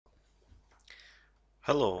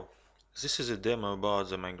Hello, this is a demo about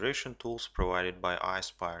the migration tools provided by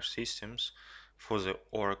iSpire Systems for the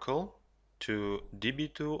Oracle to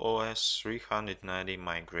DB2 OS 390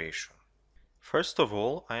 migration. First of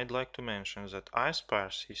all, I'd like to mention that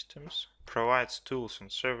iSpire Systems provides tools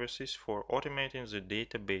and services for automating the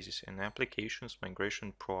databases and applications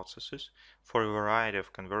migration processes for a variety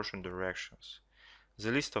of conversion directions. The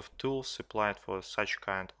list of tools supplied for such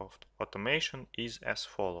kind of automation is as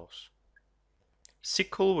follows.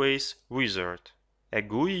 SQLways Wizard, a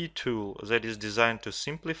GUI tool that is designed to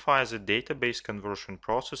simplify the database conversion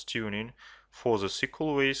process tuning for the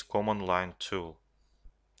SQLways command line tool.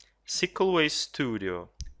 SQLways Studio,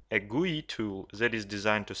 a GUI tool that is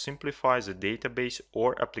designed to simplify the database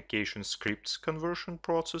or application scripts conversion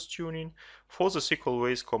process tuning for the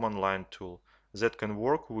SQLways command line tool that can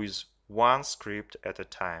work with one script at a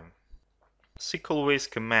time. SQLways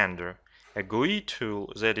Commander, a GUI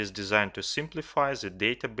tool that is designed to simplify the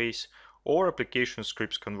database or application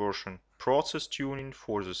scripts conversion process tuning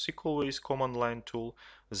for the SQLways command line tool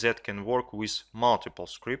that can work with multiple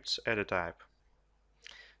scripts at a time.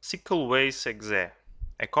 SQLways Exe,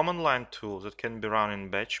 a command line tool that can be run in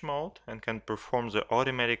batch mode and can perform the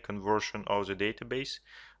automatic conversion of the database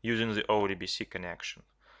using the ODBC connection.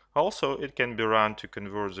 Also, it can be run to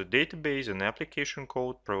convert the database and application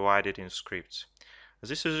code provided in scripts.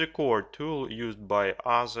 This is a core tool used by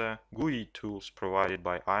other GUI tools provided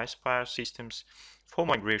by iSpire Systems for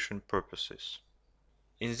migration purposes.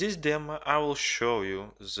 In this demo, I will show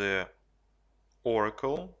you the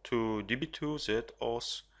Oracle to DB2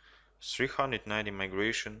 ZOS 390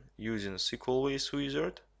 migration using SQLways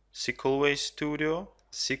Wizard, SQLways Studio,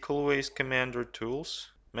 SQLways Commander tools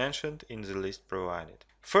mentioned in the list provided.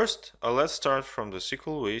 First, let's start from the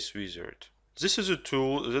SQLways Wizard. This is a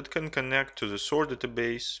tool that can connect to the source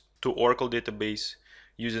database, to Oracle database,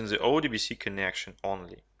 using the ODBC connection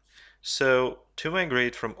only. So, to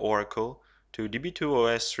migrate from Oracle to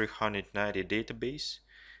DB2 OS 390 database,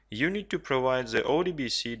 you need to provide the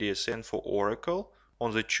ODBC DSN for Oracle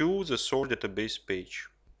on the Choose the Source Database page.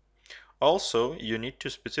 Also, you need to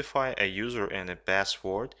specify a user and a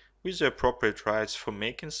password with the appropriate rights for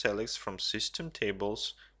making selects from system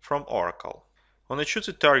tables from Oracle. On the Choose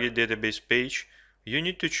the Target Database page, you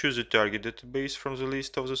need to choose a target database from the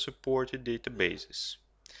list of the supported databases.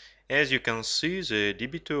 As you can see, the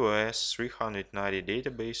DB2 OS 390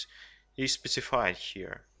 database is specified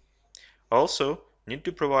here. Also, need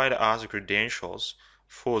to provide other credentials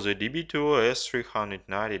for the DB2 OS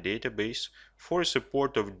 390 database for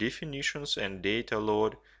support of definitions and data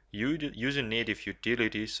load using native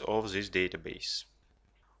utilities of this database.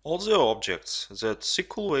 All the objects that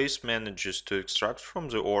SQLways manages to extract from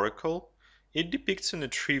the Oracle, it depicts in a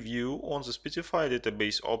tree view on the specified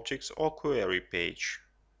database objects or query page.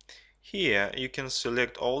 Here you can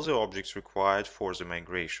select all the objects required for the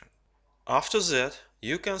migration. After that,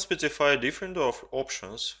 you can specify different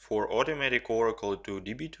options for automatic Oracle to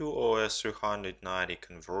DB2 OS 390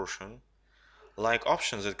 conversion, like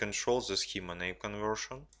options that control the schema name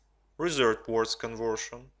conversion, result words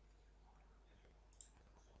conversion,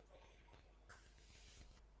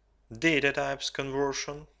 data types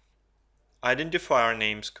conversion, identifier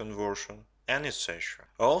names conversion, and etc.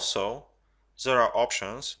 Also, there are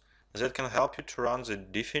options that can help you to run the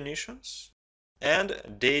definitions and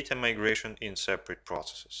data migration in separate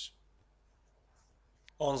processes.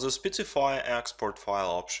 On the Specify Export File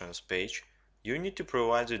Options page, you need to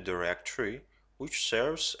provide a directory which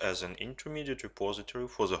serves as an intermediate repository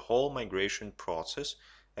for the whole migration process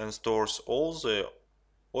and stores all the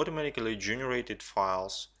automatically generated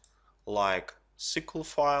files like SQL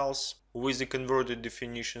files with the converted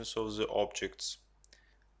definitions of the objects,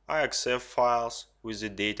 IXF files with the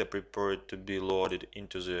data prepared to be loaded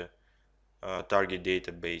into the target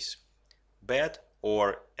database, BAT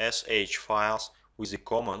or SH files with the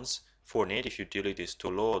commands for native utilities to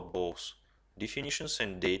load both definitions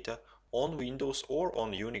and data on Windows or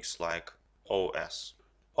on Unix-like OS.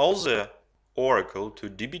 All the Oracle to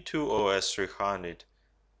DB2 OS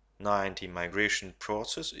 390 migration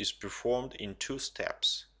process is performed in two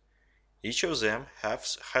steps. Each of them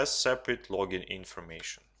has separate login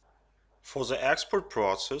information. For the export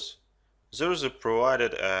process, there is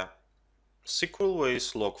provided a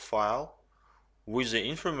SQLways log file with the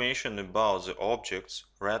information about the objects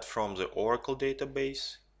read from the Oracle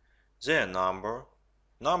database, their number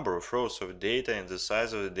of rows of data and the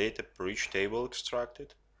size of the data per each table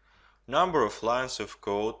extracted, number of lines of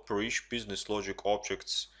code per each business logic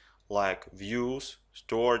objects like views,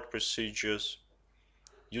 stored procedures,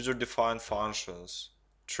 user-defined functions,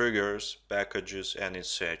 triggers, packages, and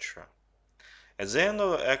etc. At the end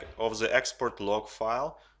of the export log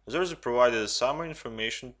file, there is provided summary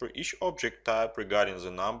information per each object type regarding the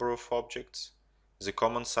number of objects, the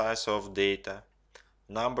common size of data,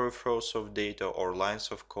 number of rows of data or lines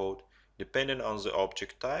of code, depending on the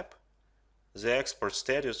object type, the export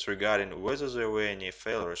status regarding whether there were any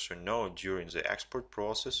failures or not during the export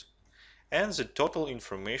process, and the total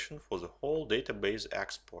information for the whole database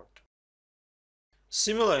export.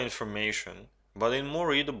 Similar information, but in more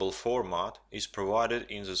readable format, is provided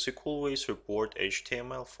in the SQLways report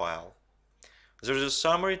HTML file. There is a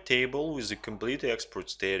summary table with the complete export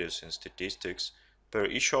status and statistics per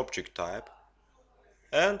each object type,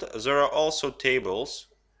 and there are also tables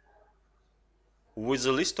with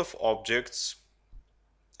a list of objects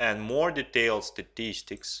and more detailed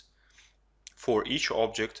statistics for each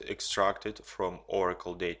object extracted from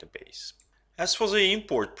Oracle database. As for the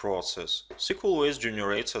import process, SQLways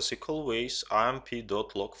generates a SQLways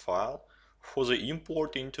imp.log file for the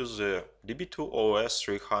import into the DB2 OS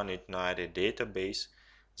 390 database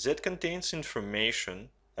that contains information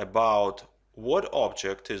about what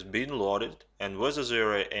object is being loaded and whether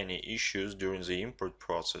there are any issues during the import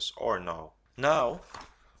process or no. Now,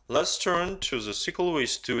 let's turn to the SQLways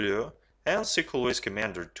Studio and SQLways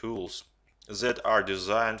Commander tools that are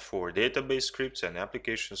designed for database scripts and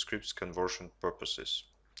application scripts conversion purposes.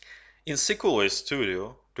 In SQLways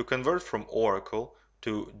Studio, to convert from Oracle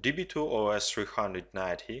to DB2 OS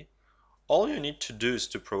 390, all you need to do is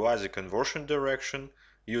to provide the conversion direction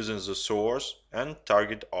using the source and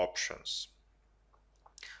target options.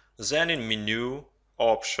 Then in Menu,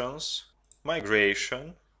 Options,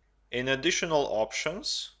 Migration, in Additional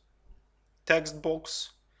Options, Text box,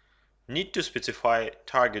 need to specify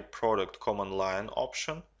target product command line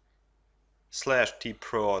option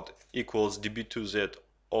 /tprod equals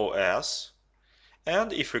db2zos,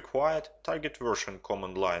 and if required, target version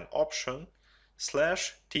command line option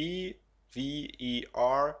 /tver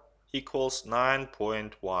equals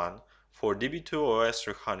 9.1 for DB2 OS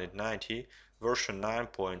 390 version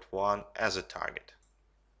 9.1 as a target.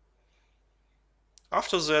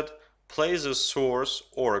 After that, place the source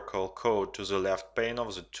Oracle code to the left pane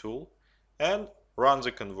of the tool and run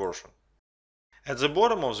the conversion. At the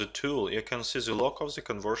bottom of the tool, you can see the log of the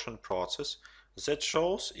conversion process that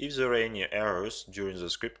shows if there are any errors during the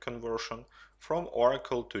script conversion from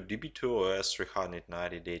Oracle to DB2 OS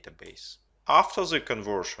 390 database. After the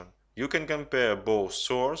conversion, you can compare both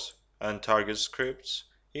source and target scripts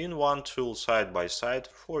in one tool side by side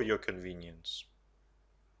for your convenience.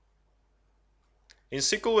 In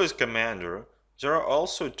SQLways Commander, there are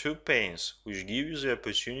also two panes which give you the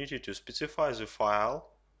opportunity to specify the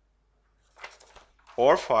file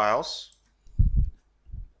or files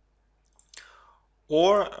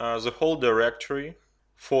or the whole directory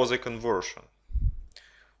for the conversion.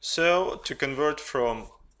 So, to convert from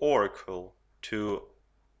Oracle to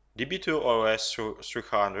DB2 OS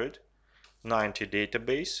 390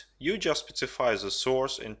 database, you just specify the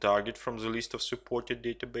source and target from the list of supported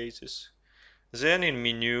databases. Then in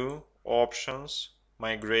Menu, Options,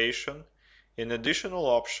 Migration, in Additional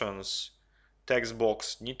Options, text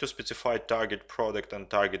box, need to specify target product and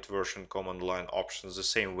target version command line options the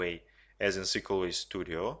same way as in SQLways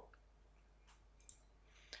Studio.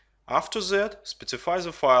 After that, specify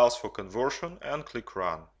the files for conversion and click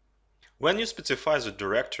Run. When you specify the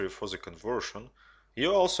directory for the conversion,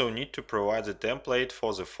 you also need to provide the template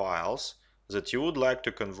for the files that you would like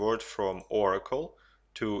to convert from Oracle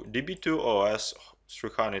to DB2 OS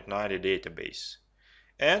 390 database,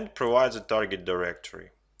 and provide the target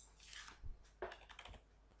directory.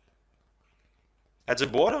 At the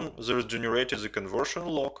bottom, there is generated the conversion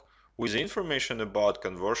log with information about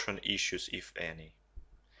conversion issues, if any.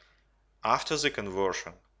 After the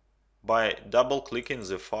conversion, by double-clicking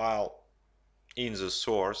the file in the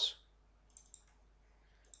source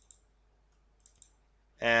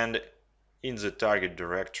and in the target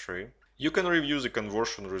directory, you can review the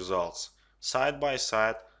conversion results side by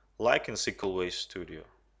side like in SQLways Studio.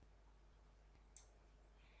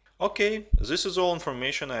 Okay, this is all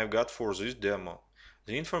information I've got for this demo.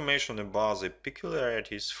 The information about the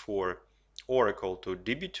peculiarities for Oracle to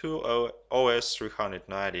DB2 OS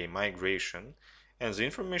 390 migration and the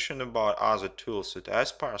information about other tools that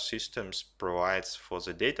Aspire Systems provides for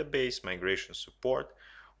the database migration support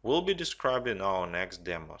will be described in our next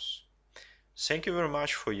demos. Thank you very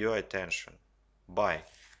much for your attention. Bye.